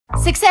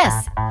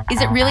Success. Is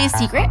it really a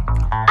secret?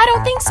 I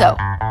don't think so.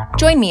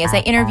 Join me as I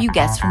interview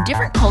guests from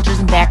different cultures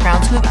and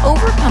backgrounds who have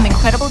overcome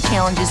incredible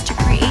challenges to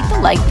create the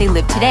life they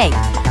live today.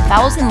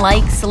 1,000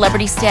 likes,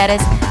 celebrity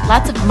status,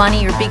 lots of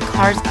money, or big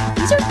cars,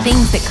 these are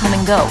things that come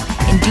and go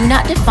and do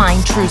not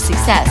define true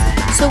success.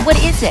 So what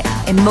is it?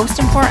 And most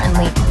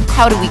importantly,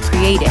 how do we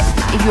create it?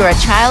 If you're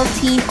a child,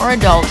 teen, or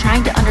adult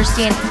trying to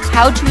understand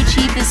how to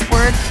achieve this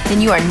word,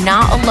 then you are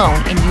not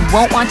alone and you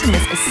won't want to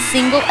miss a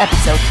single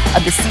episode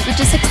of The Secret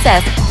to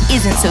Success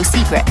Isn't So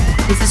Secret.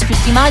 This is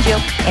Christy Maggio,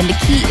 and the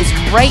key is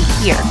right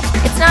here.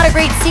 It's not a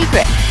great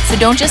secret, so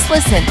don't just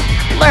listen,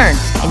 learn,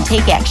 and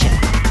take action.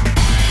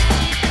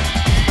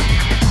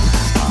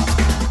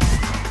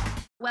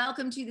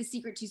 Welcome to the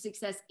Secret to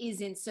Success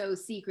Isn't So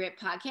Secret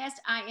podcast.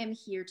 I am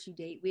here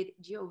today with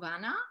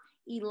Giovanna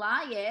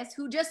Elias,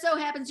 who just so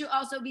happens to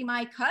also be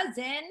my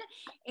cousin.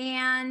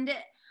 And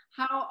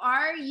how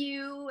are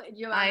you,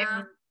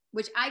 Giovanna?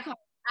 Which I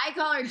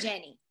call her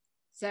Jenny.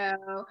 So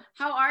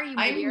how are you,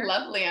 my dear? I'm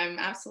lovely. I'm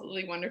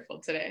absolutely wonderful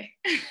today.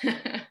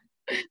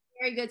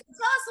 Very good. So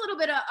tell us a little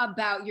bit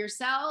about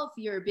yourself,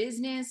 your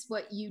business,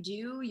 what you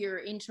do. You're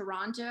in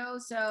Toronto.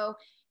 So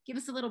give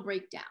us a little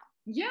breakdown.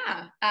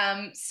 Yeah.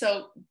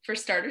 So for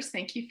starters,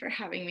 thank you for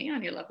having me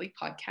on your lovely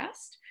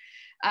podcast.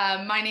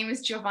 My name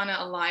is Giovanna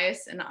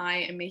Elias, and I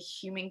am a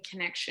human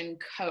connection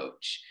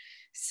coach.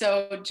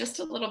 So just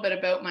a little bit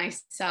about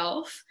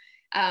myself.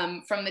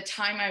 From the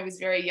time I was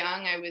very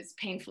young, I was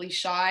painfully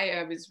shy.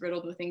 I was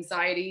riddled with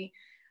anxiety.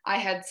 I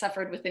had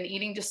suffered with an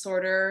eating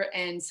disorder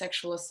and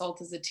sexual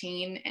assault as a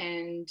teen.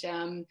 And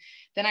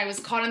then I was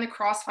caught in the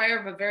crossfire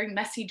of a very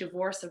messy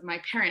divorce of my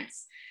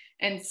parents.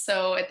 And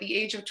so at the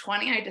age of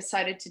 20, I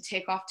decided to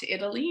take off to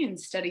Italy and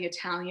study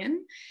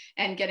Italian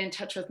and get in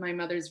touch with my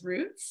mother's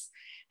roots.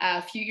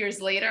 A few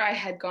years later, I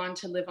had gone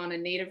to live on a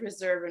native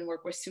reserve and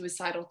work with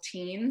suicidal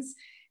teens.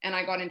 And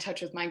I got in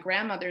touch with my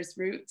grandmother's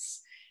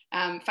roots.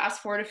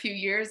 Fast forward a few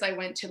years, I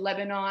went to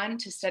Lebanon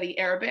to study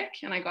Arabic,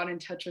 and I got in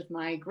touch with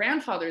my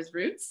grandfather's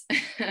roots.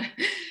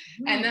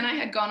 And then I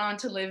had gone on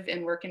to live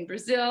and work in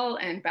Brazil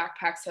and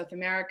backpack South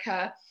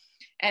America.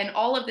 And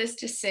all of this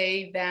to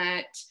say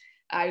that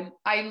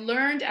I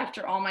learned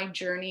after all my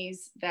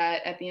journeys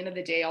that at the end of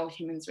the day, all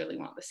humans really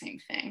want the same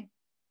thing.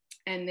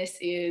 And this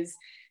is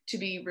to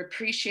be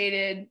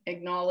appreciated,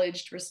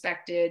 acknowledged,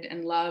 respected,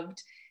 and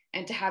loved,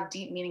 and to have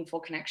deep, meaningful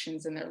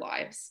connections in their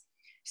lives.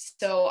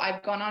 So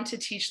I've gone on to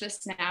teach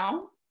this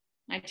now.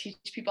 I teach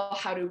people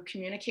how to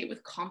communicate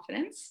with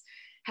confidence,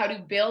 how to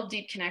build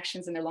deep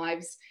connections in their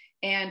lives,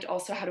 and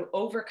also how to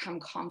overcome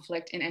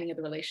conflict in any of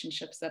the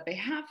relationships that they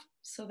have.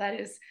 So that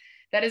is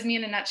me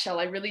in a nutshell.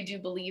 I really do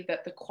believe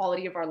that the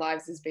quality of our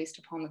lives is based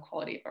upon the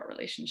quality of our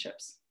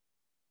relationships.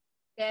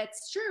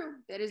 That's true.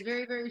 That is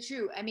very, very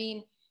true. I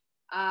mean,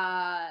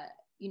 and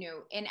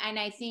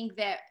I think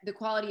that the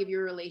quality of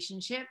your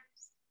relationship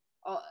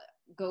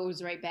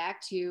goes right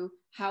back to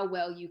how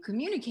well you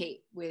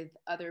communicate with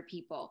other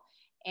people.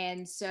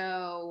 And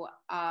so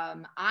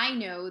I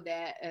know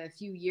that a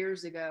few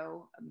years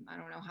ago, I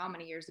don't know how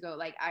many years ago,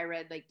 like I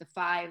read like the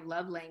 5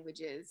 love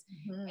languages.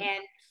 Mm-hmm.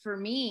 And for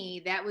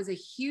me, that was a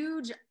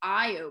huge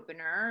eye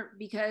opener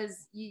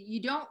because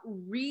you don't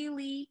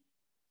really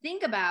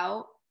think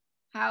about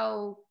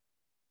how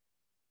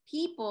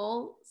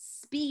people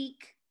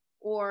speak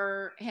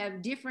or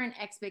have different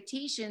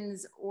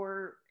expectations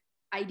or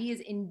ideas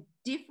in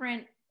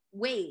different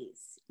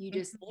ways. You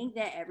just think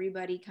that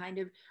everybody kind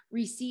of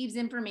receives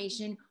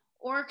information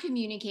or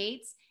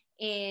communicates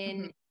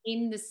in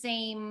the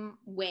same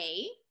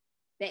way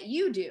that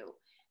you do.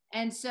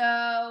 And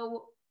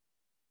so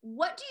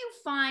what do you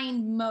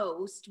find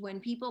most when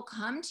people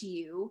come to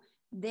you,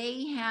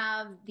 they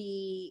have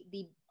the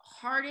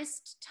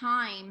hardest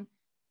time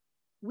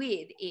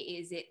with?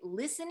 Is it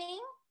listening?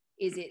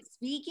 Is it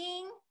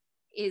speaking?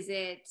 Is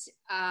it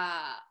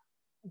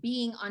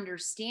being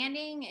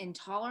understanding and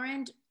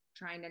tolerant,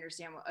 trying to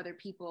understand what other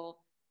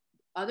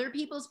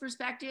people's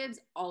perspectives,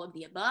 all of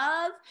the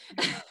above?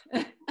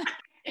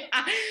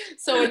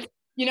 So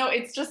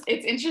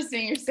it's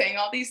interesting you're saying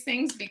all these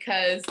things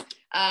because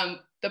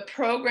the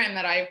program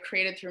that I've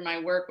created through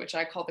my work, which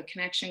I call the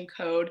Connection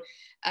Code,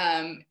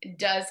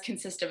 does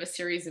consist of a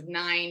series of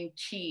 9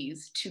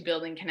 keys to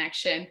building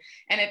connection.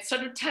 And it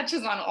sort of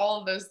touches on all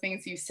of those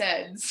things you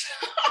said.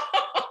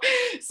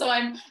 So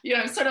I'm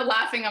sort of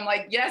laughing. I'm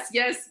like, yes,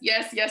 yes,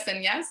 yes, yes,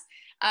 and yes.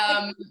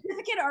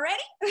 Certificate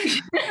already?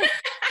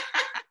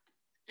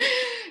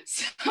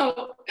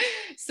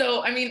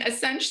 So, I mean,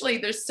 essentially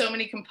there's so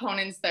many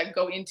components that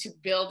go into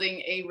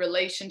building a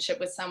relationship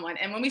with someone.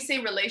 And when we say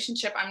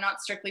relationship, I'm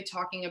not strictly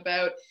talking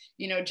about,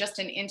 just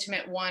an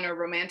intimate one or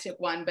romantic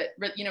one, but,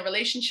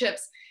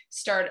 relationships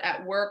start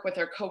at work with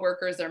our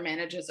coworkers, our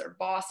managers, our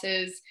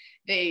bosses.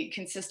 They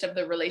consist of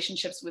the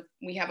relationships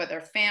we have with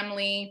our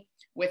family,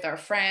 with our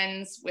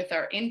friends, with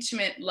our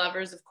intimate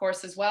lovers, of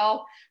course, as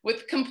well,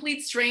 with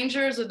complete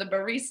strangers or the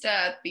barista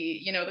at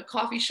the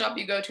coffee shop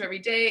you go to every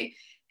day.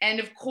 And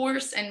of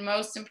course, and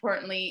most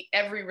importantly,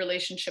 every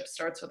relationship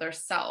starts with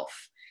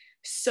ourself.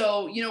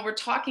 So, we're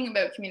talking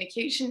about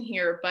communication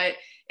here, but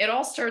it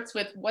all starts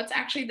with what's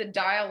actually the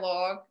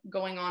dialogue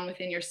going on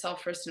within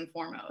yourself, first and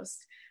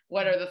foremost.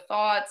 What are the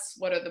thoughts?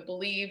 What are the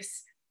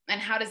beliefs? And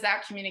how does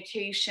that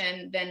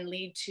communication then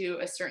lead to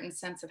a certain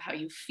sense of how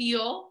you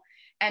feel?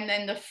 And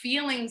then the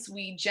feelings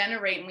we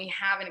generate and we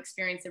have and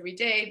experience every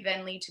day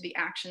then lead to the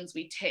actions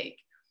we take.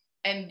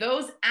 And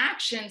those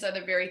actions are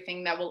the very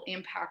thing that will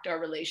impact our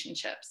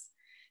relationships.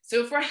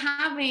 So if we're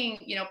having,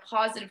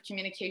 positive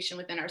communication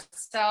within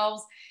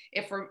ourselves,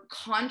 if we're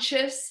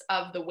conscious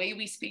of the way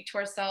we speak to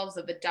ourselves,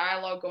 of the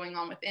dialogue going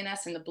on within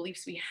us and the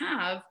beliefs we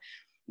have,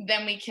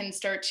 then we can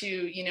start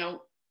to,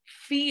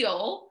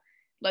 feel,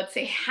 let's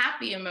say,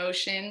 happy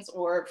emotions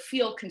or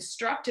feel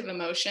constructive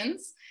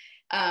emotions.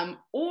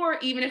 Or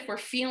even if we're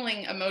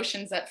feeling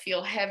emotions that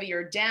feel heavy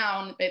or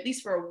down, at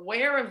least we're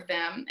aware of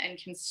them and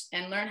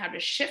can learn how to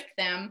shift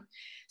them.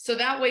 So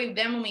that way,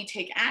 then when we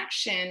take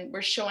action,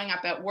 we're showing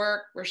up at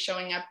work, we're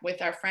showing up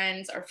with our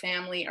friends, our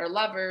family, our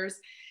lovers,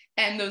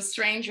 and those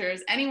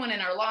strangers, anyone in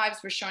our lives,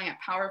 we're showing up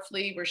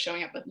powerfully, we're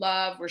showing up with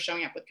love, we're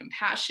showing up with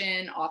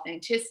compassion,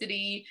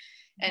 authenticity,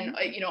 and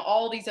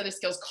all these other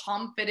skills,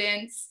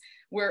 confidence.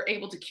 We're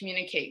able to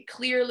communicate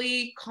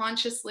clearly,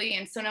 consciously.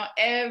 And so now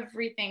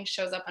everything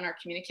shows up in our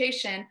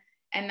communication.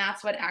 And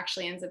that's what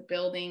actually ends up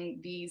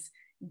building these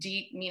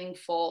deep,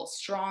 meaningful,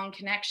 strong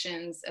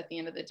connections at the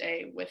end of the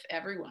day with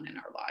everyone in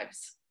our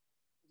lives.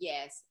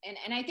 Yes.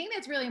 And I think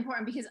that's really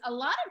important, because a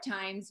lot of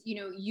times,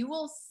 you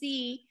will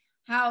see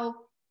how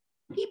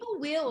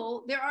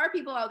there are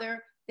people out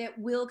there that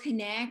will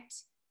connect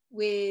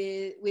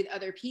with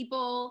other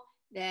people,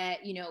 that,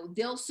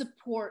 they'll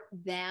support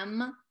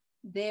them.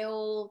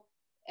 They'll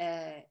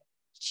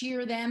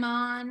cheer them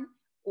on,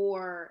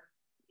 or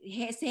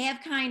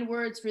have kind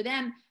words for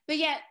them, but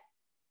yet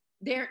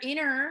their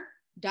inner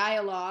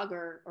dialogue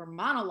or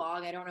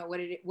monologue, I don't know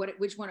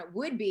which one it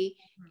would be,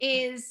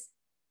 is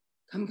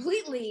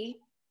completely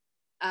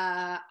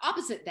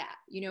opposite that.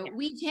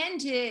 We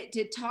tend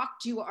to talk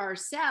to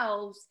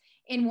ourselves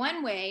in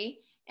one way,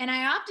 and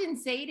I often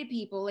say to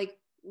people, like,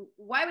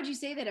 why would you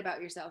say that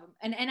about yourself?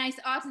 And I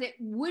often say,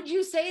 would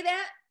you say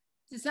that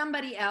to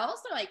somebody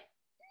else? They're like,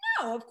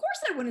 no, of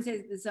course I wouldn't say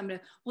it to somebody.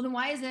 Well, then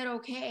why is that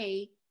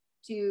okay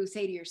to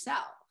say to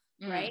yourself,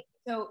 right?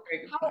 So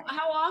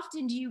how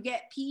often do you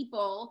get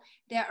people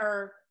that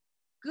are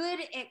good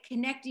at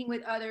connecting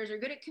with others or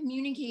good at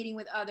communicating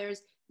with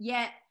others,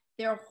 yet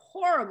they're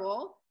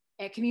horrible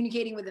at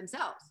communicating with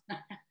themselves?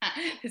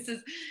 This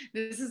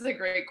is a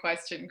great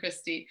question,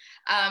 Christy.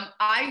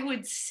 I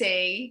would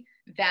say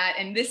that,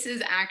 and this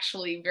is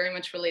actually very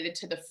much related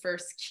to the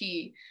first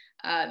key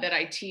that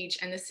I teach,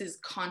 and this is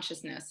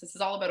consciousness. This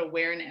is all about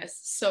awareness.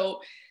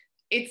 So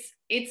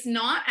it's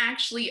not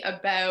actually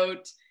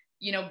about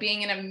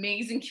being an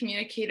amazing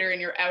communicator in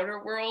your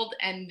outer world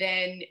and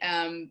then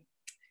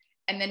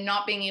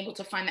not being able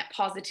to find that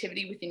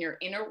positivity within your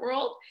inner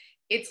world.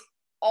 It's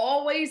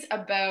always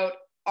about,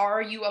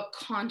 are you a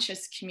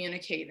conscious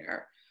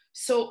communicator?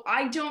 So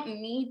I don't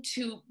need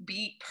to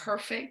be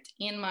perfect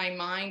in my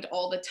mind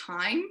all the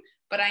time,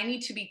 but I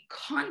need to be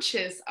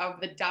conscious of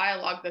the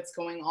dialogue that's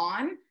going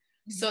on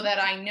so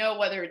that I know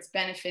whether it's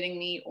benefiting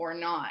me or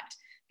not.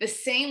 The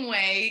same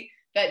way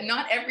that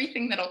not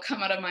everything that'll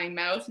come out of my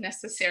mouth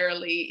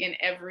necessarily in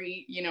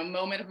every,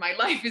 moment of my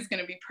life is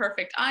going to be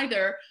perfect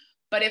either.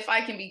 But if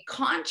I can be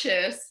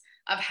conscious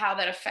of how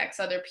that affects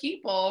other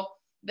people,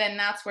 then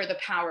that's where the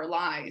power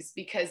lies,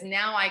 because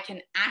now I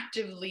can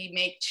actively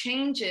make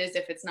changes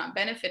if it's not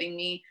benefiting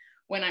me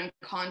when I'm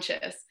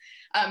conscious.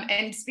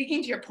 And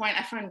speaking to your point,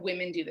 I find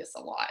women do this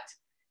a lot.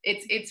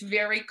 It's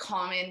very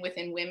common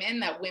within women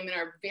that women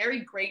are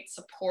very great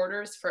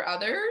supporters for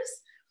others,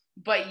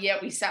 but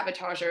yet we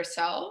sabotage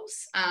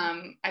ourselves.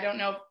 I don't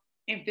know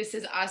if this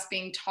is us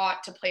being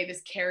taught to play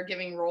this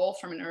caregiving role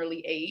from an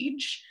early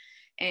age,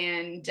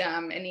 and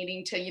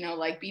needing to,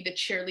 be the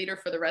cheerleader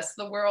for the rest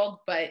of the world,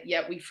 but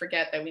yet we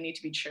forget that we need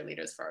to be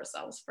cheerleaders for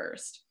ourselves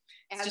first.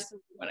 It's just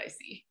what I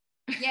see.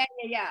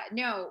 Yeah.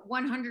 No,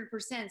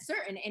 100%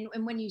 certain.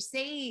 And when you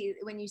say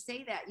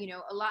that,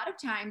 a lot of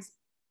times,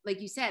 like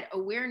you said,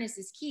 awareness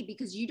is key,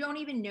 because you don't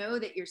even know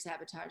that you're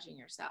sabotaging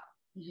yourself.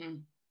 Mm-hmm.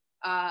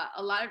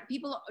 A lot of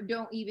people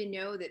don't even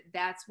know that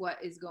that's what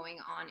is going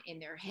on in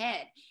their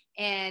head.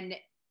 And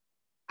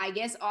I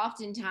guess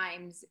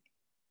oftentimes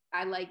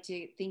I like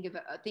to think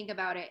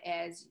about it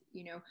as,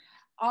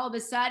 all of a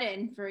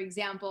sudden, for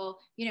example,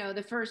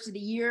 the first of the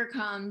year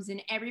comes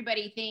and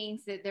everybody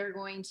thinks that they're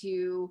going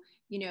to,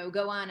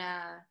 go on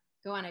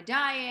a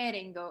diet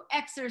and go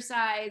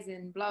exercise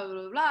and blah,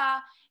 blah, blah,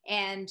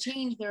 and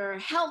change their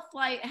health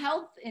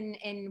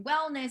and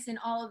wellness and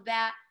all of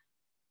that.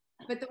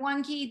 But the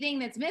one key thing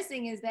that's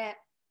missing is that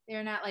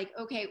they're not like,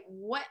 okay,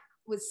 what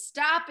was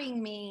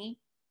stopping me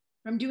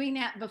from doing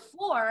that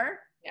before?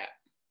 Yeah.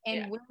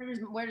 And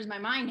where does my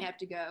mind have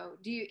to go?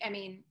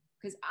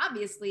 Because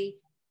obviously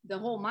the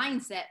whole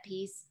mindset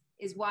piece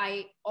is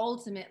why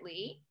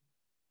ultimately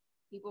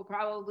people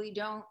probably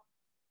don't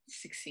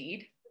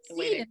succeed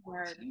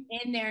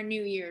in their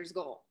New Year's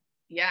goal.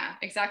 Yeah,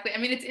 exactly. I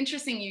mean, it's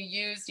interesting you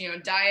used,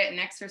 diet and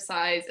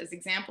exercise as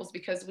examples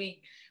because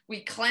we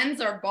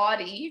cleanse our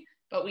body,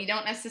 but we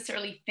don't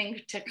necessarily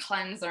think to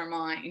cleanse our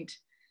mind.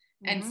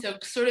 And so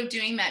sort of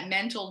doing that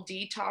mental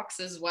detox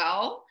as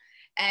well.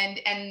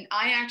 And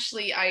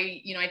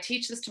I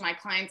teach this to my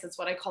clients. It's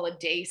what I call a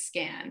day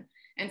scan.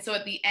 And so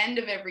at the end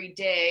of every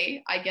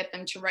day, I get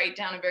them to write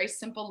down a very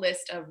simple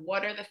list of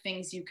what are the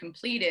things you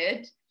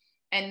completed,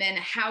 and then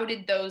how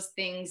did those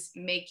things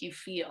make you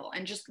feel?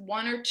 And just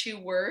one or two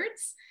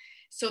words.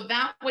 So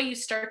that way you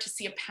start to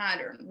see a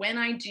pattern. When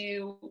I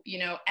do,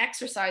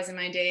 exercise in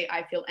my day,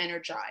 I feel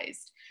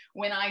energized.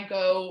 When I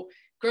go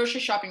grocery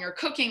shopping or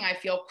cooking, I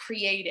feel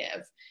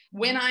creative.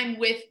 When I'm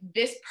with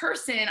this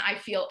person, I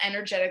feel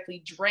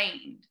energetically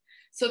drained.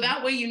 So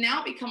that way you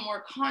now become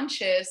more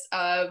conscious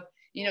of,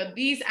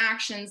 these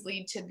actions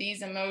lead to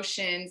these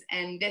emotions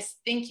and this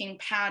thinking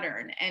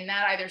pattern, and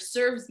that either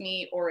serves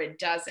me or it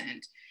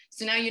doesn't.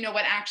 So now you know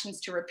what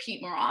actions to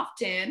repeat more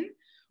often,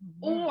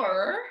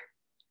 or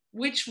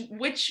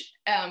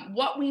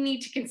what we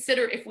need to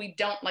consider if we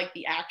don't like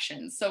the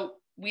action. So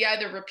we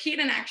either repeat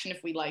an action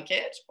if we like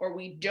it, or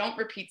we don't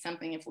repeat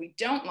something if we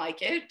don't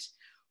like it,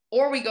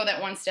 or we go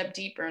that one step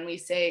deeper and we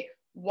say,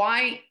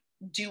 why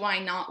do I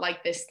not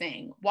like this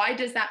thing? Why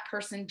does that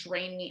person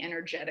drain me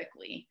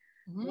energetically?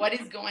 What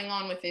is going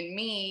on within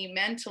me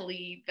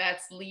mentally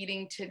that's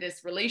leading to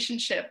this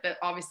relationship that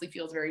obviously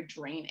feels very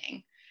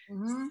draining?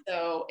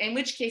 So in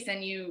which case then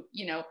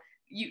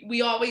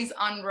we always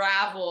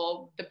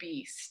unravel the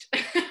beast.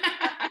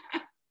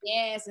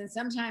 Yes, and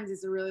sometimes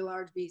it's a really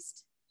large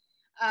beast.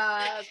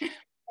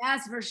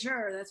 That's for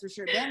sure. That's for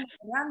sure. Then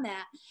run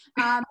that.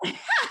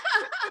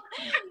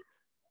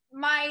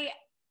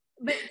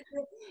 But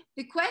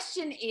the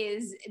question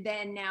is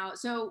then now,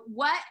 so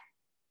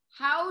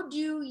how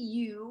do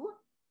you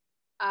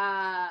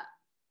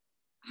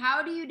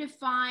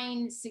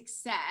define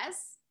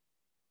success,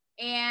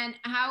 and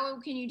how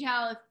can you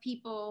tell if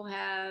people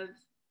have,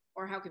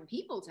 or how can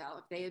people tell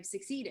if they have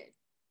succeeded?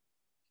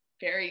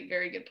 Very,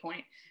 very good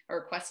point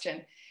or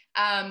question.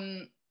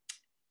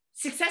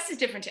 Success is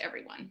different to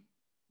everyone.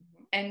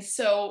 And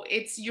so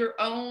it's your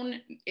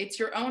own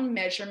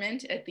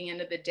measurement at the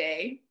end of the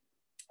day.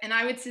 And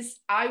I would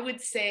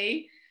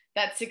say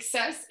that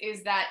success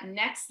is that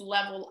next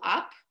level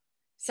up.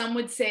 Some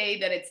would say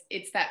that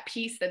it's that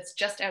piece that's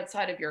just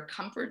outside of your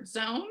comfort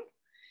zone.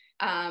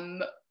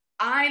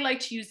 I like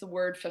to use the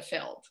word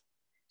fulfilled.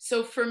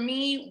 So for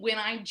me, when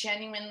I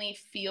genuinely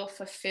feel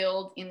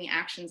fulfilled in the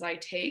actions I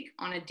take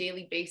on a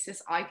daily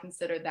basis, I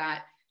consider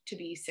that to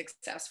be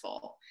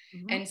successful.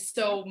 And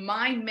so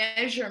my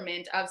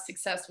measurement of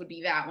success would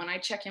be that when I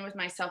check in with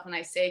myself and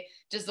I say,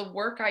 does the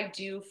work I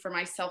do for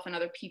myself and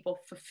other people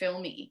fulfill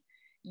me?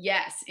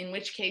 Yes, in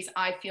which case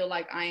I feel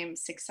like I am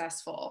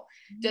successful.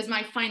 Does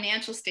my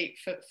financial state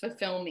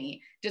fulfill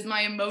me? Does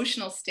my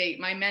emotional state,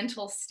 my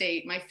mental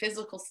state, my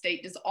physical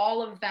state, does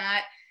all of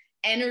that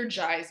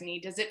energize me?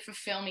 Does it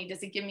fulfill me?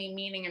 Does it give me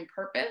meaning and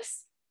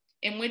purpose?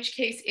 In which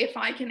case, if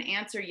I can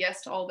answer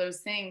yes to all those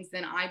things,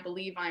 then I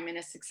believe I'm in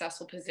a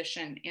successful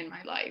position in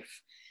my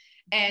life.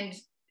 And,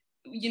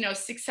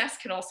 success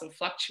could also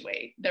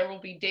fluctuate. There will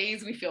be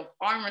days we feel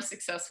far more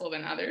successful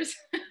than others.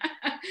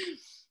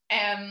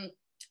 And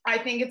I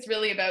think it's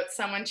really about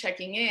someone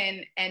checking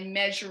in and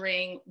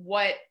measuring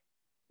what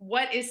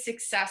is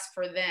success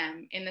for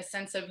them, in the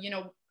sense of,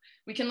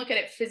 we can look at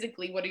it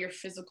physically. What are your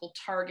physical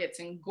targets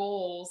and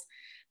goals?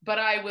 But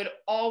I would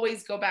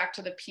always go back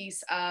to the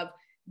piece of,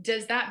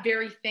 does that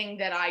very thing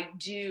that I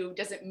do,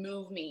 does it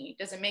move me?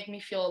 Does it make me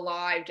feel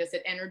alive? Does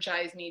it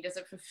energize me? Does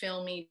it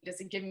fulfill me?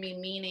 Does it give me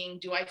meaning?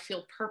 Do I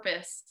feel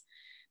purpose?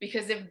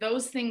 Because if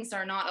those things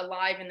are not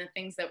alive in the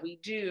things that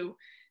we do,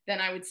 then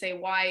I would say,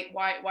 why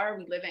are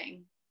we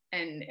living?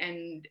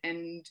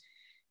 And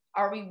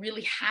are we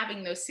really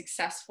having those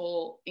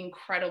successful,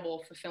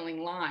 incredible,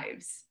 fulfilling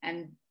lives?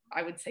 And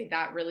I would say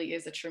that really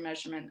is a true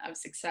measurement of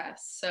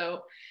success.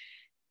 So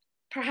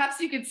perhaps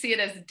you could see it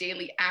as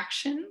daily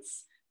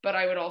actions, but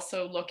I would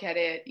also look at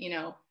it,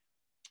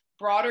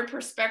 broader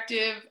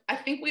perspective. I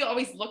think we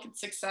always look at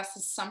success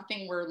as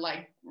something we're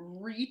like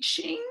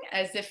reaching,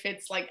 as if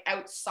it's like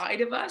outside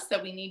of us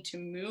that we need to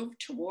move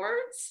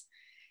towards,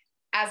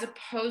 as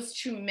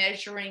opposed to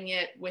measuring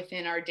it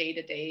within our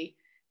day-to-day,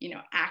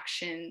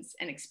 actions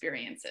and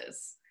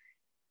experiences.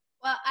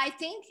 Well, I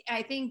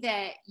think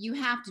that you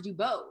have to do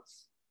both.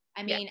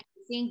 I mean, I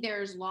think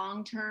there's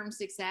long-term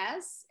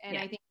success, and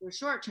I think there's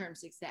short-term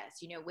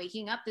success.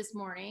 Waking up this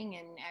morning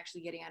and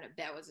actually getting out of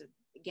bed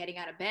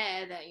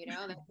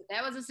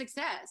that was a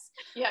success.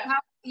 Yeah.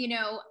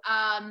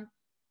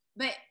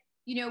 But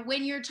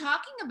when you're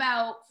talking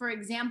about, for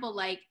example,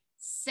 like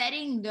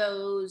setting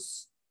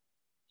those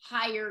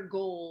higher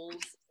goals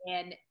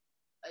and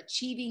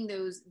achieving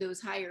those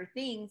higher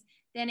things,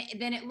 then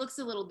it looks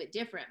a little bit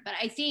different. But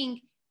I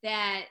think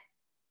that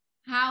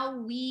how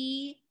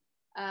we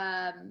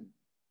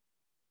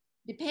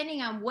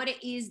depending on what it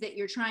is that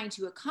you're trying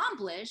to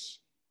accomplish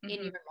in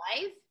your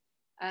life,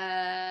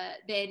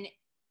 then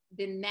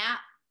that,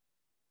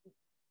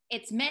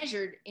 it's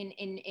measured in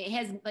it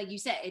has, like you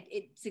said,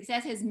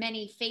 success has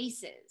many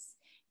faces,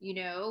 you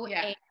know.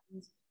 Yeah.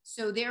 And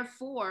so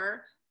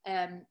therefore,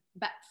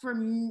 but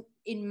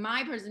in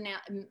my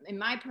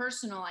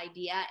personal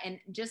idea, and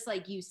just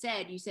like you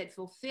said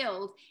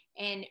fulfilled.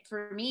 And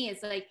for me,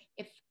 it's like,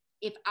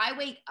 if I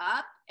wake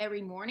up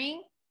every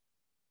morning,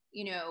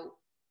 you know,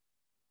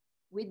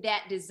 with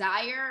that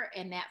desire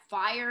and that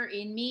fire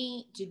in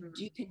me to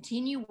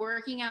continue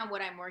working on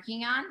what I'm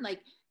working on,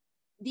 like,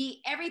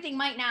 everything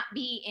might not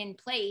be in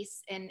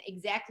place and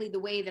exactly the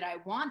way that I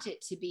want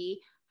it to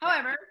be.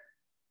 However,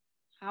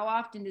 how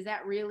often does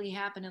that really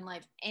happen in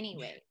life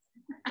anyway?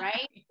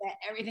 Right? That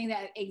everything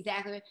that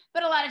exactly.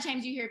 But a lot of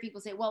times you hear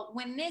people say, well,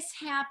 when this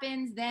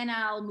happens, then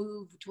I'll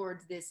move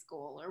towards this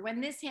goal. Or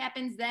when this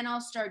happens, then I'll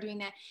start doing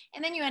that.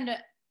 And then you end up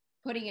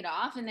putting it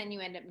off, and then you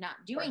end up not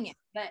doing it.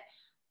 But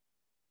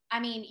I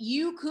mean,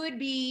 you could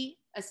be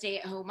a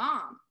stay-at-home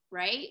mom,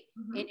 right?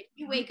 Mm-hmm. And if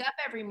you wake up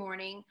every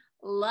morning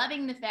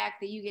loving the fact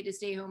that you get to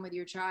stay home with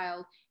your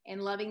child,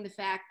 and loving the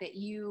fact that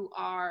you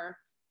are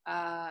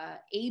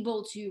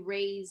able to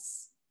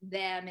raise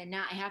them and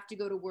not have to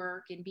go to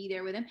work and be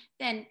there with them,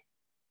 then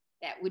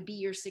that would be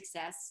your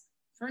success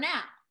for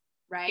now,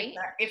 right?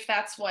 If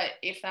that's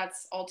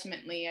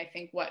ultimately, I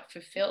think, what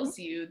fulfills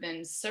you,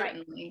 then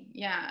certainly, right.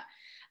 Yeah.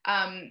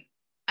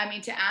 I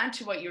mean, to add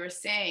to what you were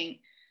saying,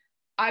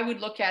 I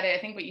would look at it, I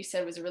think what you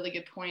said was a really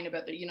good point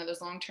about the,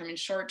 those long-term and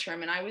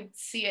short-term. And I would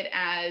see it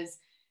as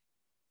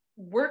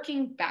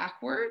working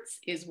backwards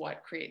is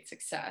what creates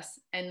success,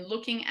 and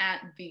looking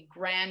at the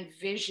grand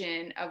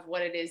vision of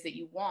what it is that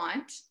you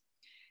want.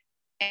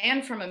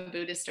 And from a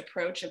Buddhist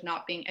approach of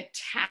not being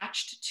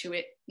attached to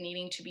it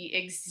needing to be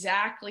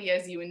exactly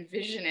as you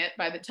envision it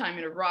by the time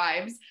it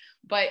arrives,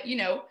 but,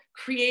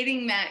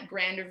 creating that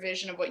grander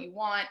vision of what you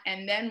want,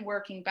 and then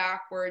working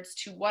backwards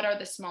to what are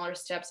the smaller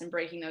steps and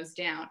breaking those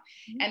down.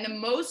 Mm-hmm. And the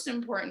most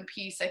important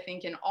piece, I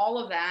think, in all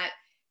of that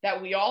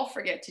we all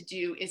forget to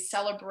do is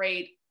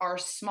celebrate our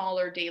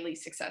smaller daily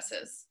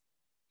successes.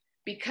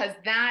 Because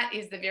that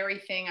is the very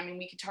thing, I mean,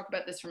 we could talk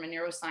about this from a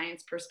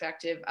neuroscience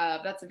perspective.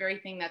 That's the very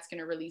thing that's going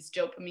to release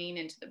dopamine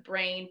into the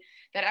brain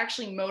that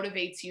actually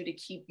motivates you to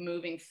keep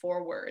moving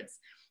forwards.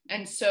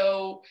 And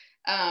so,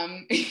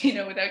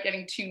 without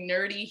getting too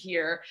nerdy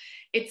here,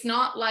 it's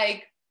not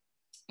like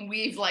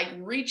we've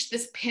reached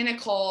this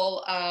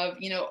pinnacle of,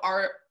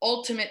 our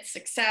ultimate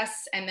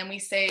success. And then we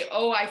say,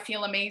 oh, I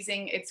feel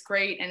amazing. It's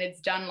great. And it's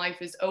done.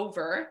 Life is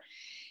over.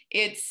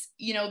 It's,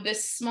 the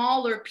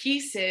smaller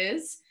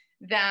pieces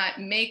that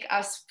make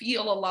us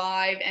feel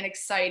alive and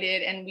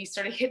excited, and we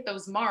sort of hit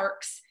those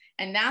marks,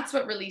 and that's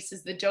what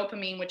releases the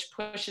dopamine, which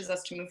pushes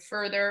us to move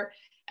further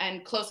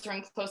and closer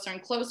and closer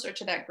and closer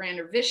to that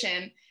grander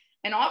vision.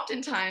 And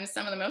oftentimes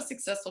some of the most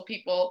successful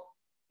people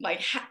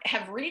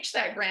have reached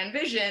that grand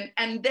vision,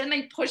 and then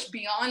they push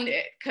beyond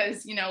it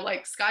because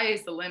sky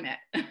is the limit.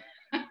 Or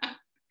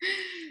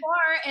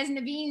as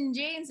Naveen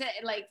Jain said,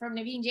 from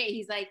Naveen Jain,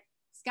 he's like,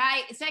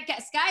 sky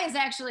is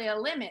actually a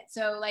limit.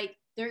 So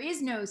there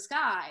is no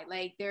sky,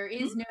 there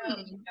is no,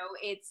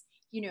 it's,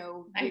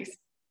 nice.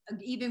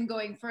 Even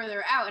going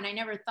further out. And I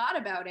never thought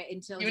about it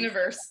until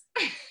universe.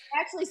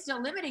 Actually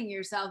still limiting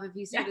yourself if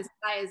you say the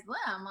sky is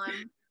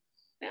limb.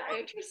 Yeah,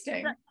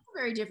 interesting. That's a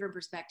very different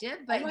perspective,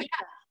 but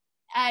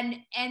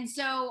and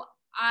so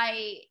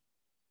I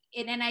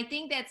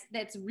think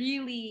that's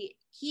really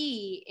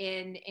key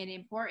and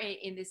important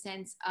in the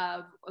sense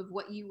of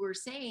what you were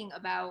saying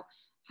about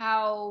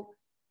how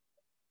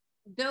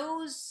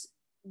those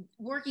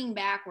working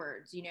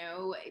backwards,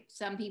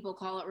 some people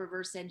call it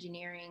reverse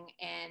engineering,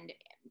 and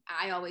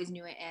I always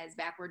knew it as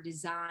backward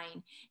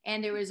design.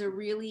 And there was a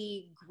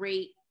really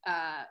great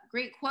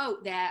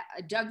quote that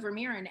Doug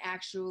Vermeeren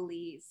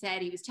actually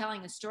said. He was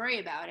telling a story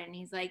about it, and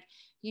he's like,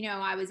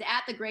 I was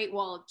at the Great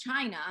Wall of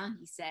China,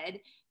 he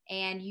said,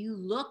 and you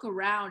look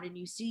around and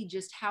you see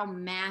just how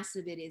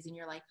massive it is, and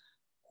you're like,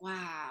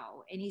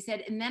 wow. And he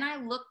said, and then I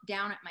looked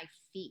down at my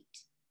feet,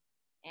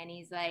 and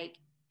he's like,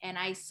 and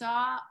I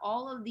saw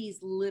all of these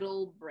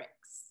little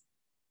bricks.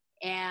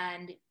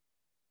 And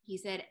he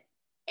said,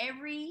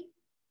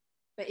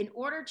 but in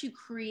order to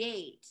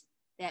create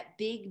that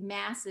big,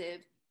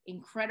 massive,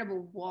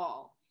 incredible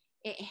wall,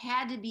 it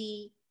had to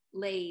be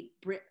laid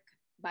brick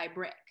by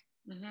brick.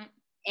 Mm-hmm.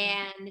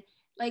 And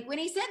when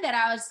he said that,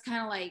 I was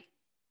kind of like,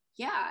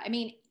 yeah, I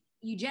mean,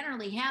 you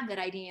generally have that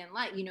idea in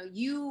life,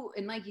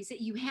 and like you said,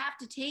 you have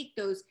to take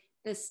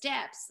the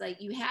steps,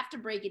 you have to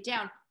break it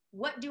down.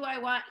 What do I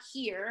want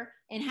here,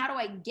 and how do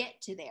I get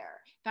to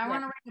there? If I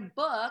want to write a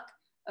book,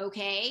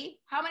 okay,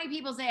 how many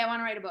people say I want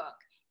to write a book?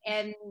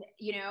 And,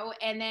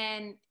 and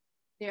then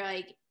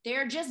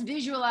they're just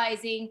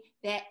visualizing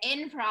that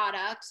end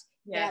product,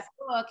 that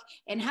book,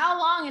 and how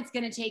long it's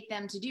going to take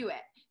them to do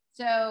it.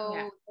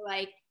 So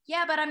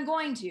but I'm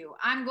going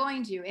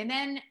to. And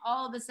then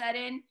all of a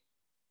sudden,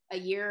 a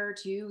year,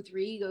 2,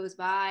 3 goes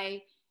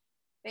by.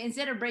 But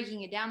instead of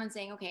breaking it down and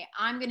saying, okay,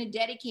 I'm going to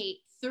dedicate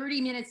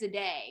 30 minutes a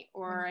day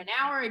or an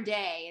hour a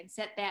day and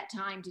set that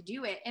time to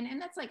do it. And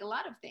that's like a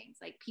lot of things.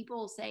 Like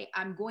people say,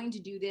 I'm going to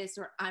do this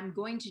or I'm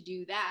going to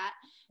do that.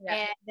 Yeah.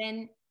 And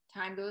then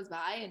time goes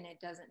by and it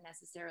doesn't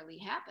necessarily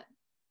happen.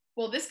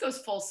 Well, this goes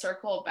full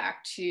circle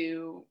back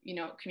to, you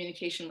know,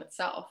 communication with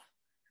self.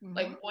 Mm-hmm.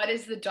 Like, what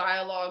is the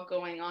dialogue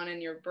going on in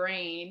your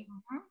brain?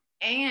 Mm-hmm.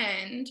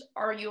 And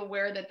are you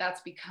aware that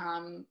that's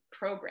become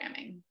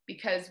programming?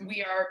 Because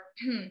we are,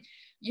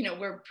 you know,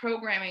 we're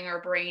programming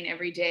our brain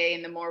every day.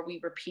 And the more we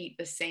repeat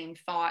the same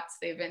thoughts,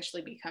 they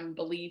eventually become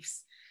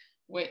beliefs,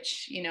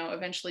 which, you know,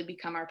 eventually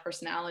become our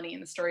personality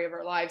and the story of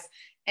our lives.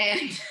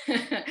 And,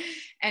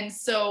 and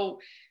so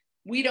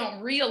we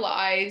don't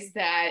realize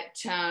that,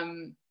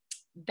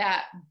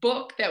 that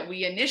book that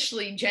we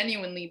initially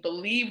genuinely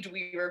believed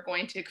we were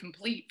going to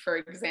complete, for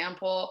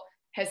example,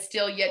 has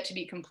still yet to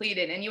be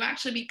completed. And you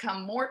actually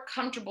become more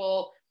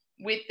comfortable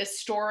with the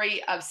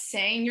story of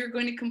saying you're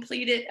going to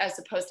complete it as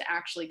opposed to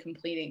actually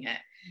completing it.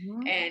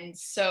 Mm-hmm. And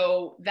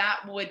so that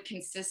would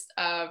consist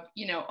of,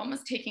 you know,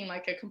 almost taking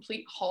like a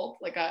complete halt,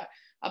 like a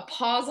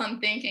pause on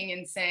thinking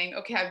and saying,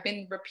 okay, I've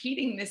been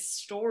repeating this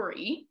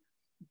story.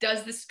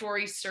 Does the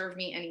story serve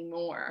me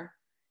anymore?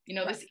 You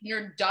know, right. This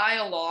inner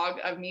dialogue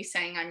of me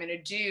saying I'm going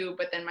to do,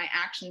 but then my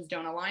actions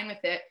don't align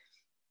with it.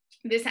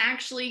 This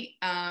actually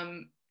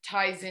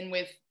ties in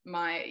with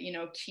my, you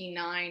know, key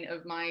 9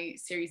 of my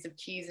series of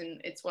keys. And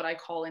it's what I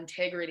call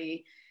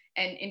integrity.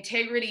 And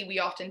integrity, we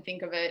often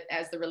think of it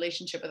as the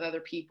relationship with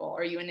other people.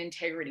 Are you in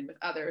integrity with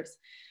others?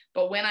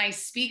 But when I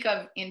speak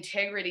of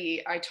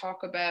integrity, I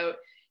talk about,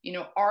 you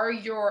know, are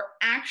your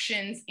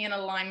actions in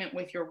alignment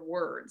with your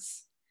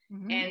words?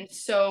 Mm-hmm. And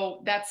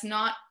so that's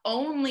not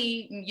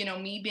only, you know,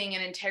 me being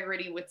in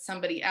integrity with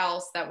somebody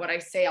else, that what I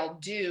say I'll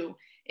do,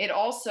 it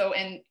also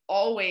and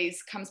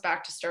always comes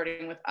back to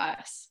starting with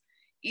us.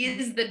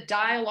 Is the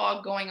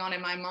dialogue going on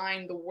in my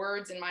mind, the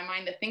words in my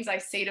mind, the things I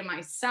say to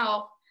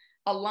myself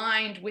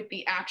aligned with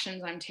the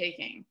actions I'm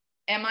taking?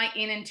 Am I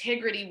in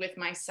integrity with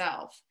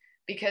myself?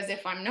 Because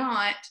if I'm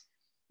not,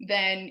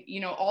 then,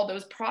 you know, all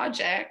those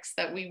projects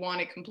that we want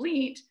to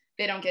complete,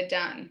 they don't get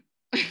done.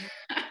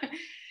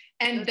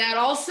 And that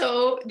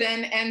also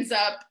then ends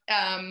up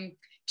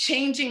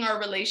changing our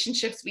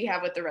relationships we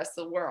have with the rest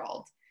of the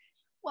world.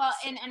 Well,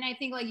 and I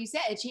think, like you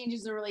said, it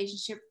changes the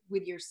relationship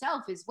with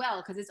yourself as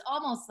well, because it's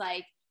almost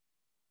like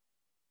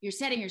you're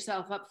setting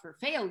yourself up for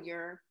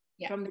failure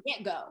from the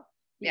get-go,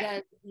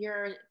 because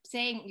you're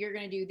saying you're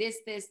going to do this,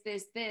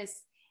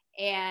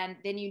 and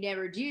then you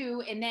never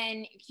do. And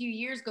then a few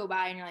years go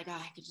by and you're like, oh,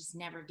 I could just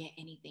never get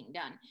anything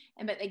done.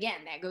 And, but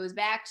again, that goes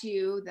back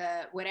to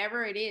the,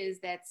 whatever it is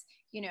that's,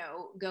 you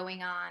know,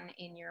 going on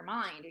in your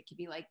mind. It could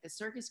be like the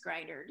circus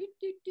grinder,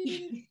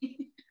 you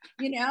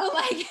know,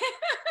 like,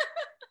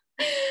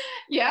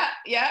 yeah.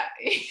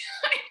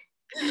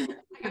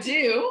 I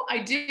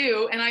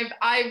do. And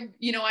I've,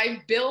 you know,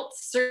 I've built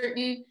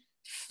certain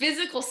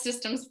physical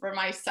systems for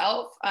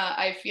myself.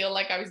 I feel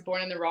like I was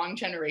born in the wrong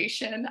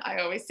generation. I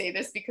always say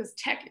this because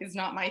tech is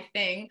not my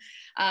thing.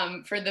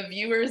 For the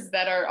viewers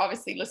that are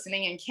obviously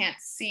listening and can't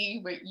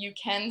see, but you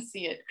can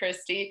see it,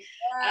 Christy.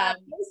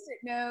 Post-it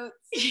notes.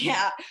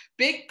 Yeah,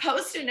 big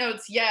Post-it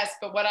notes, yes.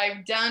 But what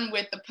I've done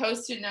with the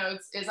Post-it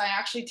notes is I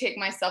actually take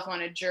myself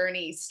on a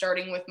journey,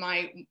 starting with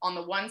on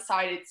the one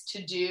side, it's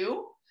to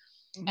do.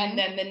 Mm-hmm. And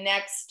then the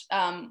next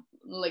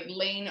like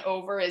lane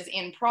over is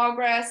in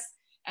progress.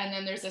 And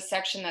then there's a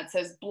section that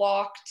says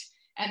blocked.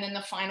 And then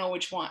the final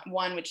which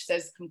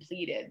says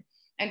completed.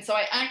 And so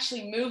I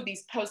actually move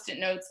these Post-it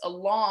notes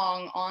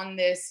along on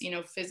this, you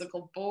know,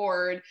 physical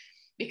board,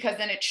 because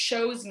then it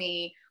shows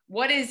me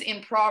what is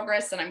in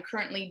progress that I'm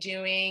currently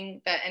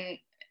doing, and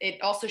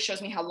it also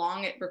shows me how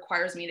long it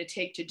requires me to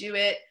take to do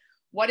it.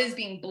 What is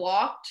being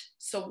blocked?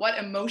 So what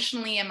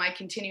emotionally am I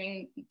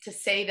continuing to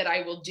say that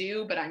I will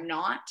do, but I'm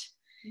not?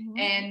 Mm-hmm.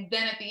 And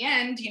then at the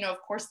end, you know, of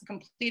course, the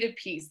completed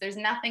piece. There's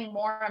nothing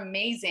more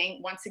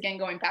amazing, once again,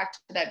 going back to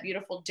that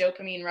beautiful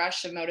dopamine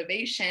rush of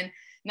motivation,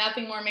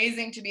 nothing more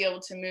amazing to be able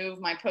to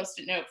move my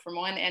Post-it note from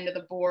one end of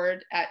the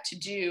board at to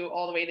do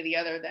all the way to the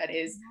other that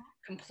is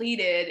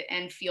completed,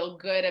 and feel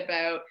good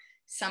about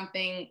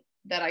something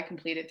that I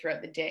completed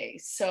throughout the day.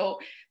 So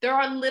there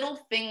are little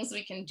things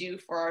we can do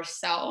for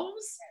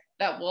ourselves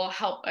that will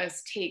help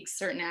us take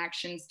certain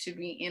actions to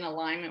be in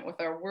alignment with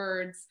our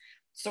words.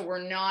 So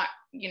we're not,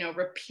 you know,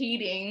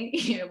 repeating,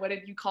 you know, what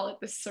did you call it?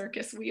 The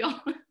circus wheel?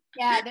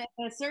 Yeah,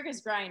 the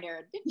circus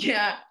grinder.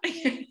 Yeah.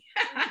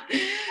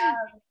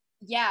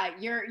 Yeah,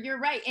 you're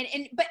right.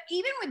 And but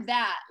even with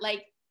that,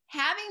 like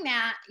having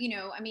that, you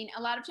know, I mean,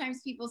 a lot of times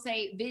people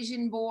say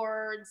vision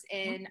boards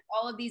and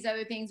all of these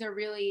other things are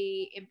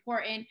really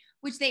important,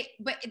 which they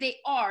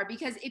are,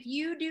 because if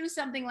you do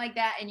something like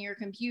that in your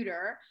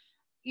computer,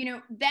 you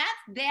know,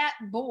 that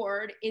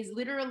board is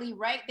literally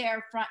right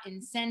there front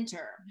and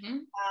center.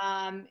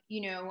 Mm-hmm.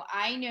 You know,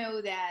 I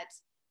know that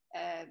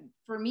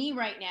for me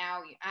right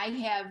now, I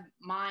have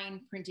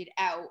mine printed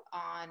out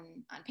on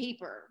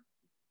paper,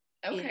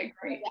 Okay,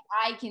 great.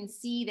 I can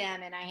see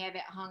them and I have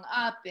it hung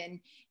up,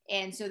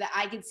 and so that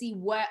I can see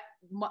what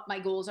my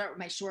goals are,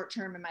 my short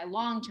term and my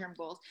long term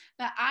goals.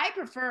 But I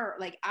prefer,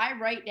 like, I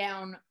write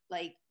down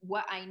like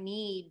what I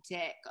need to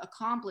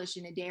accomplish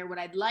in a day or what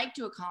I'd like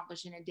to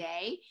accomplish in a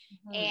day,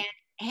 and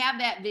have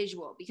that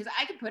visual, because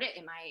I could put it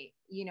in my,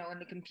 in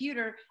the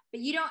computer,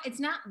 but it's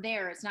not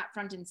there. It's not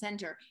front and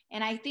center.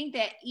 And I think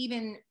that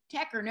even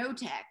tech or no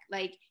tech,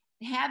 like,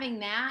 having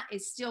that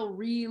is still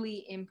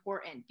really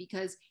important,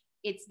 because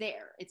it's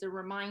there. It's a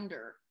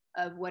reminder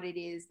of what it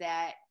is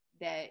that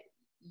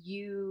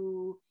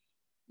you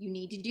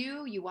need to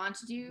do, you want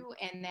to do,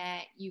 and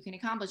that you can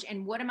accomplish.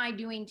 And what am I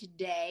doing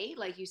today,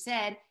 like you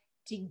said,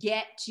 to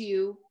get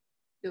to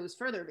those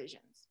further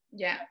visions?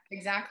 Yeah,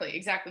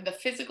 exactly. The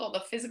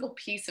physical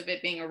piece of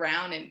it being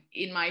around and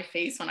in my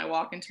face when I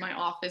walk into my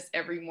office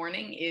every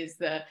morning is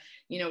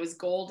is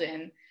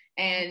golden.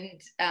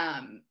 And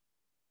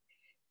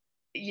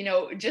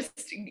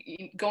just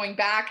going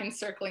back and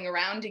circling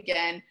around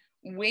again,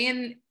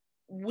 when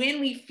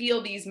we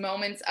feel these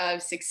moments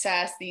of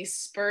success, these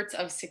spurts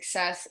of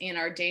success in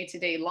our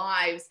day-to-day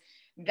lives,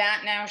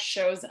 that now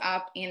shows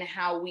up in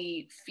how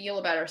we feel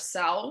about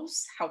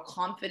ourselves, how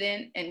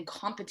confident and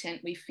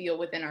competent we feel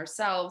within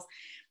ourselves.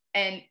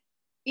 And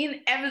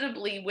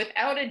inevitably,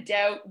 without a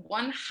doubt,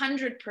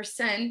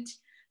 100%,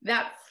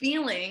 that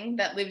feeling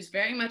that lives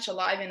very much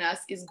alive in us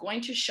is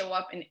going to show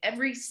up in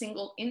every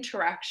single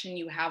interaction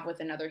you have with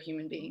another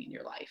human being in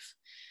your life.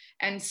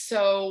 And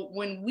so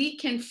when we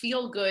can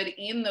feel good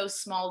in those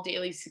small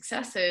daily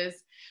successes,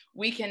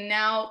 we can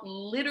now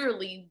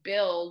literally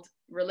build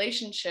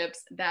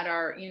relationships that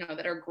are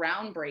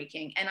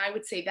groundbreaking. And I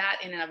would say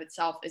that in and of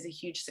itself is a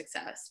huge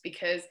success,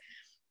 because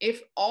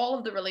if all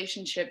of the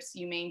relationships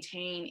you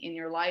maintain in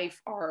your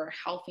life are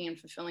healthy and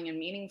fulfilling and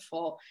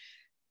meaningful,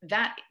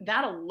 that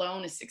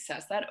alone is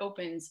success. That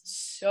opens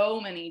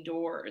so many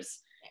doors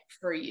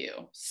for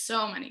you.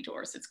 So many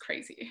doors. It's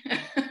crazy.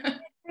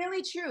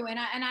 Really true. And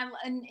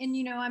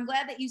I'm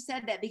glad that you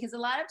said that, because a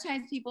lot of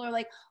times people are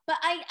like, but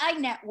I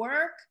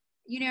network,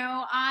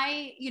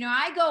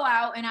 I go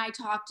out and I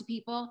talk to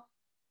people.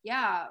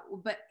 Yeah,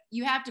 but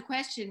you have to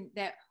question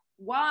that.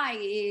 Why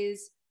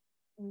is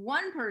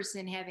one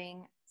person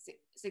having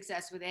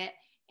success with it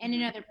and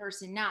another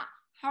person not?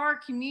 How are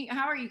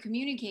you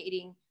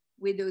communicating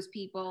with those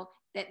people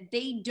that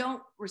they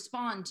don't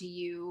respond to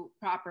you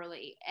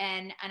properly?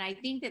 And I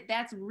think that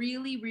that's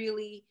really,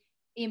 really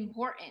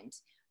important.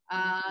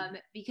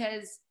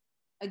 Because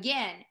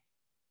again,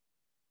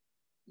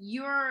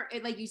 you're,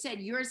 like you said,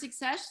 you're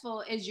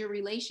successful as your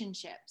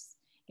relationships.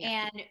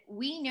 Yeah. And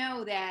we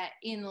know that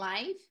in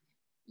life,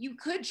 you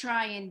could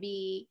try and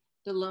be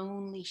the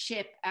lonely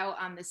ship out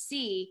on the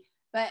sea,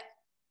 but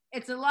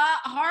it's a lot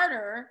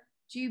harder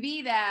to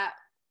be that,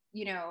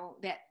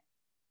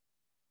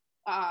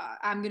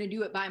 I'm going to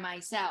do it by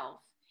myself.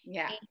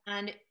 Yeah.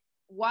 And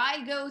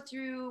why go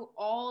through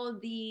all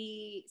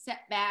the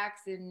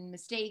setbacks and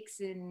mistakes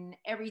and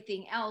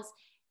everything else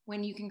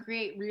when you can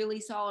create really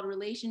solid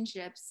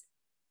relationships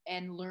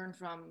and learn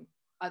from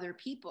other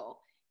people?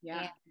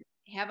 Yeah. And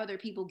have other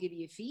people give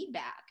you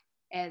feedback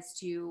as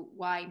to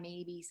why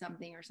maybe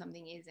something or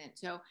something isn't.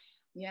 So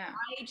yeah,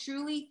 I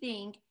truly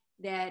think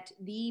that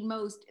the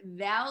most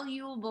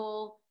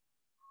valuable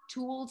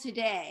tool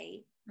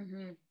today,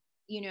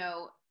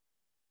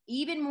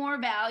 even more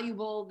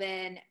valuable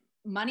than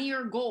money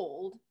or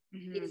gold,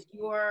 is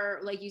your,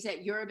 like you said,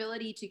 your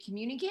ability to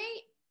communicate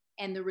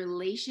and the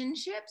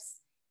relationships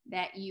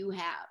that you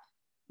have.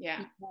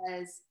 Yeah.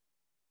 Because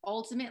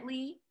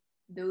ultimately,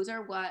 those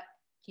are what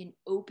can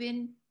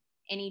open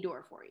any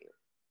door for you.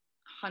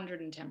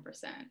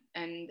 110%.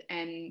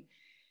 And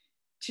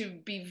to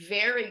be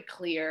very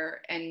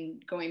clear,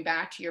 and going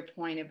back to your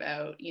point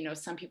about,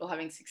 some people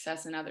having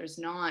success and others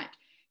not,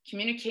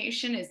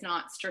 communication is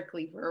not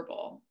strictly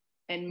verbal.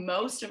 And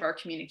most of our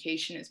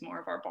communication is more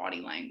of our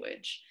body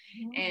language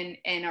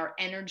and our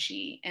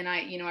energy. And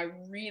I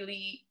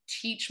really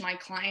teach my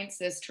clients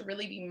this, to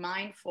really be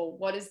mindful.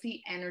 What is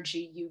the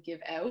energy you give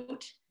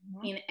out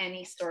in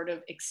any sort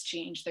of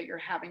exchange that you're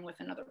having with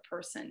another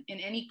person, in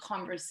any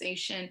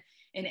conversation,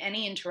 in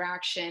any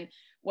interaction?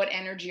 What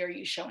energy are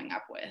you showing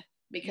up with?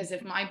 Because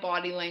if my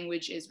body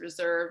language is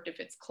reserved, if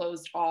it's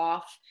closed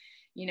off,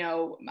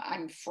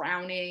 I'm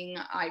frowning,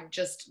 I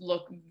just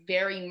look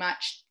very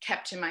much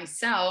kept to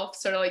myself,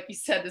 sort of like you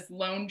said, this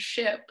lone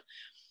ship,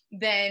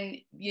 then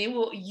you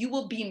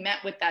will be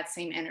met with that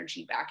same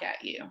energy back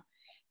at you.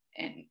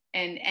 And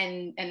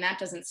that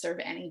doesn't serve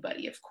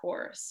anybody, of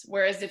course.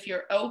 Whereas if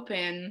you're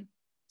open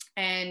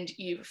and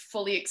you've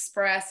fully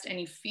expressed and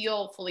you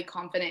feel fully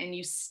confident and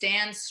you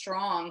stand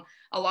strong,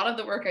 a lot of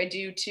the work I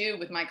do too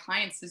with my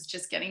clients is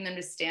just getting them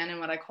to stand in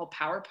what I call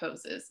power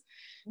poses.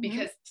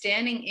 Because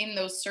standing in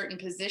those certain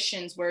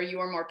positions where you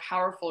are more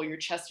powerful, your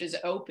chest is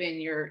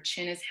open, your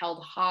chin is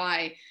held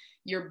high,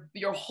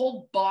 your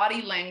whole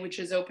body language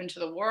is open to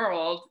the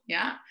world.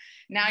 Yeah.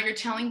 Now you're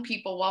telling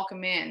people,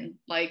 welcome in,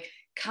 like,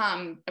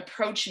 come,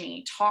 approach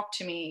me, talk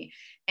to me.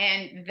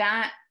 And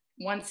that,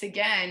 once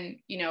again,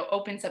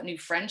 opens up new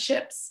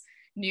friendships.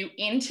 new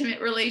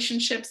intimate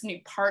relationships, new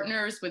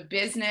partners with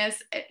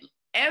business,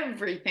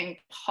 everything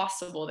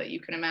possible that you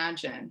can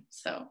imagine.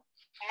 So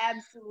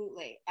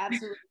absolutely.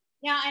 Absolutely.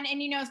 Yeah.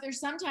 And, you know, there's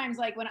sometimes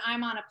like when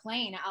I'm on a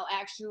plane, I'll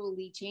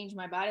actually change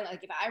my body.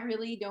 Like if I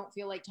really don't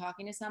feel like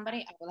talking to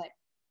somebody, I will like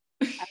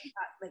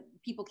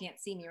people can't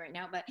see me right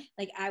now, but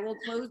like I will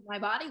close my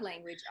body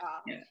language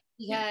off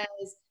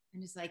because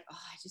I'm just like, oh,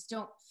 I just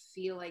don't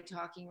feel like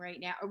talking right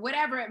now, or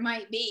whatever it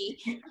might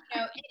be, you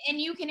know, and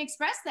you can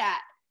express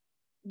that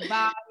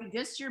by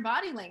just your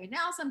body language.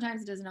 Now,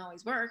 sometimes it doesn't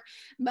always work,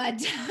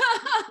 but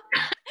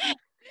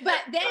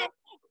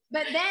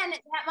but then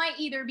that might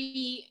either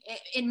be,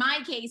 in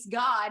my case,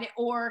 God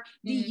or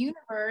the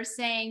universe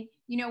saying,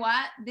 you know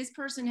what, this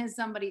person has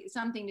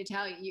something to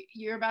tell you.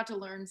 You're about to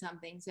learn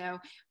something. So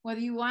whether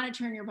you want to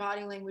turn your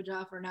body language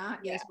off or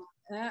not, guess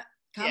what?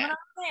 Coming on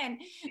in,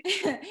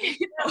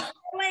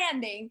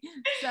 landing.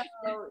 So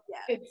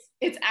yeah.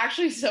 It's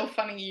actually so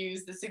funny you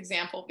use this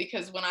example,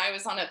 because when I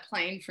was on a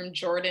plane from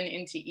Jordan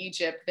into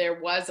Egypt, there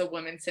was a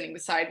woman sitting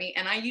beside me,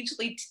 and I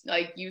usually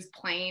like use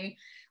plane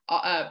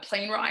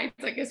rides,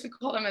 I guess we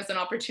call them, as an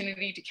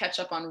opportunity to catch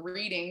up on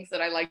readings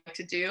that I like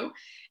to do.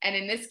 And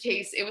in this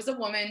case, it was a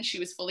woman. She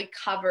was fully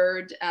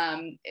covered.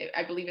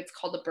 I believe it's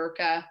called the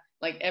burqa,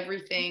 like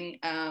everything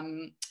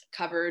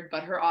covered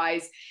but her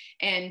eyes.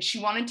 And she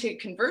wanted to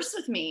converse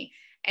with me.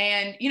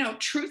 And, you know,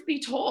 truth be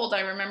told, I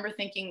remember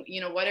thinking,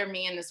 you know, what are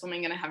me and this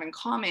woman going to have in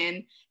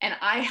common? And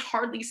I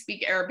hardly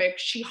speak Arabic.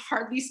 She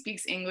hardly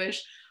speaks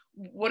English.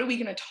 What are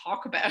we going to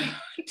talk about?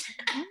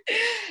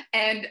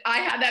 And I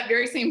had that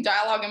very same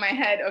dialogue in my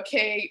head.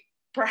 Okay,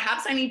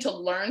 perhaps I need to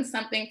learn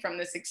something from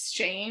this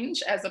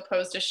exchange as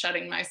opposed to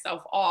shutting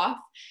myself off.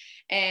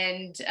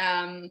 And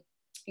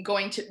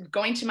going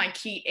to my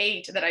key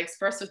 8 that I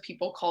express with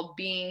people, called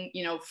being,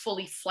 you know,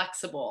 fully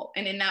flexible.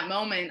 And in that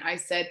moment, I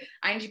said,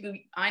 I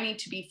need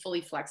to be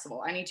fully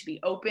flexible. I need to be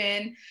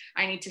open.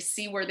 I need to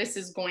see where this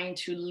is going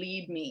to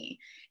lead me.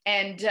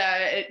 And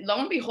lo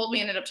and behold, we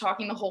ended up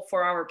talking the whole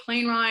 4-hour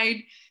plane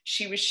ride.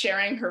 She was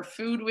sharing her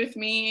food with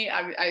me.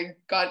 I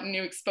got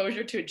new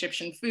exposure to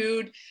Egyptian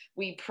food.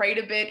 We prayed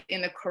a bit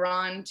in the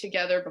Quran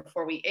together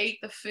before we ate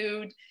the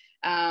food,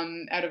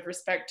 out of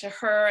respect to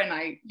her. And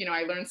I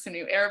learned some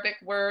new Arabic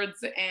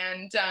words,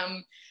 and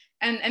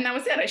that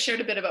was it. I shared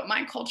a bit about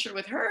my culture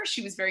with her.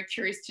 She was very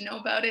curious to know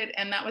about it.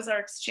 And that was our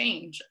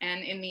exchange.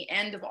 And in the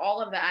end of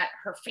all of that,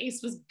 her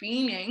face was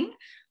beaming,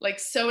 like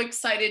so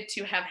excited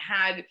to have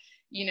had,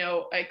 you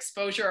know,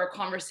 exposure or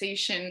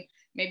conversation,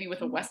 maybe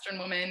with a Western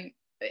woman,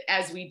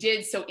 as we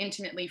did so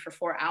intimately for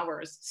 4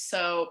 hours.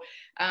 So,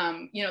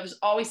 you know, there's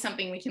always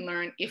something we can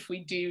learn if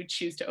we do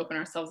choose to open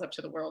ourselves up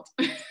to the world.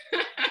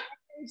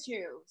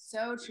 True.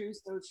 So true.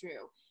 So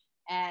true.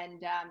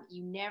 And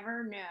you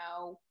never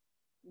know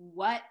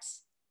what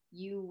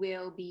you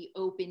will be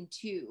open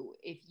to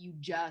if you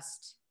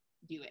just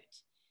do it.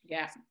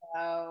 Yeah.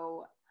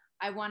 So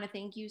I want to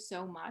thank you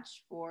so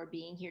much for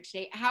being here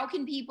today. How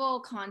can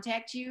people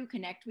contact you,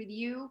 connect with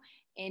you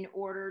in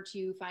order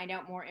to find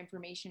out more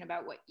information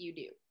about what you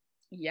do?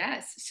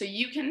 Yes. So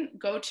you can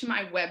go to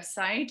my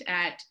website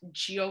at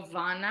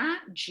Giovanna,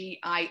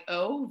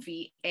 Giovanna,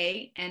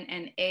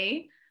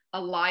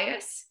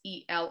 Elias,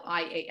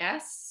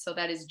 Elias. So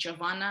that is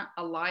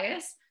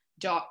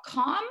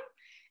GiovannaElias.com.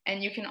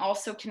 And you can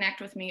also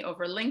connect with me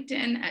over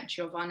LinkedIn at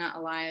Giovanna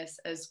Elias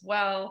as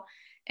well.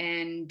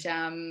 And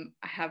I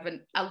have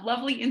a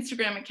lovely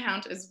Instagram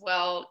account as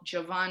well,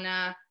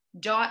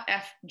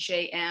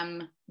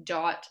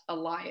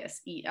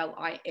 Giovanna.fjm.Elias,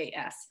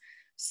 Elias.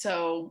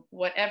 So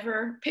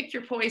whatever, pick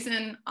your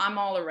poison, I'm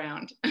all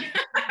around.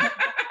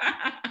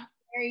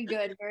 Very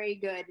good, very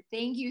good.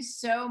 Thank you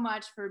so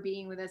much for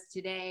being with us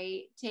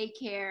today. Take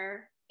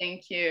care.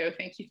 Thank you,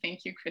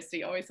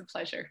 Christy. Always a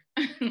pleasure.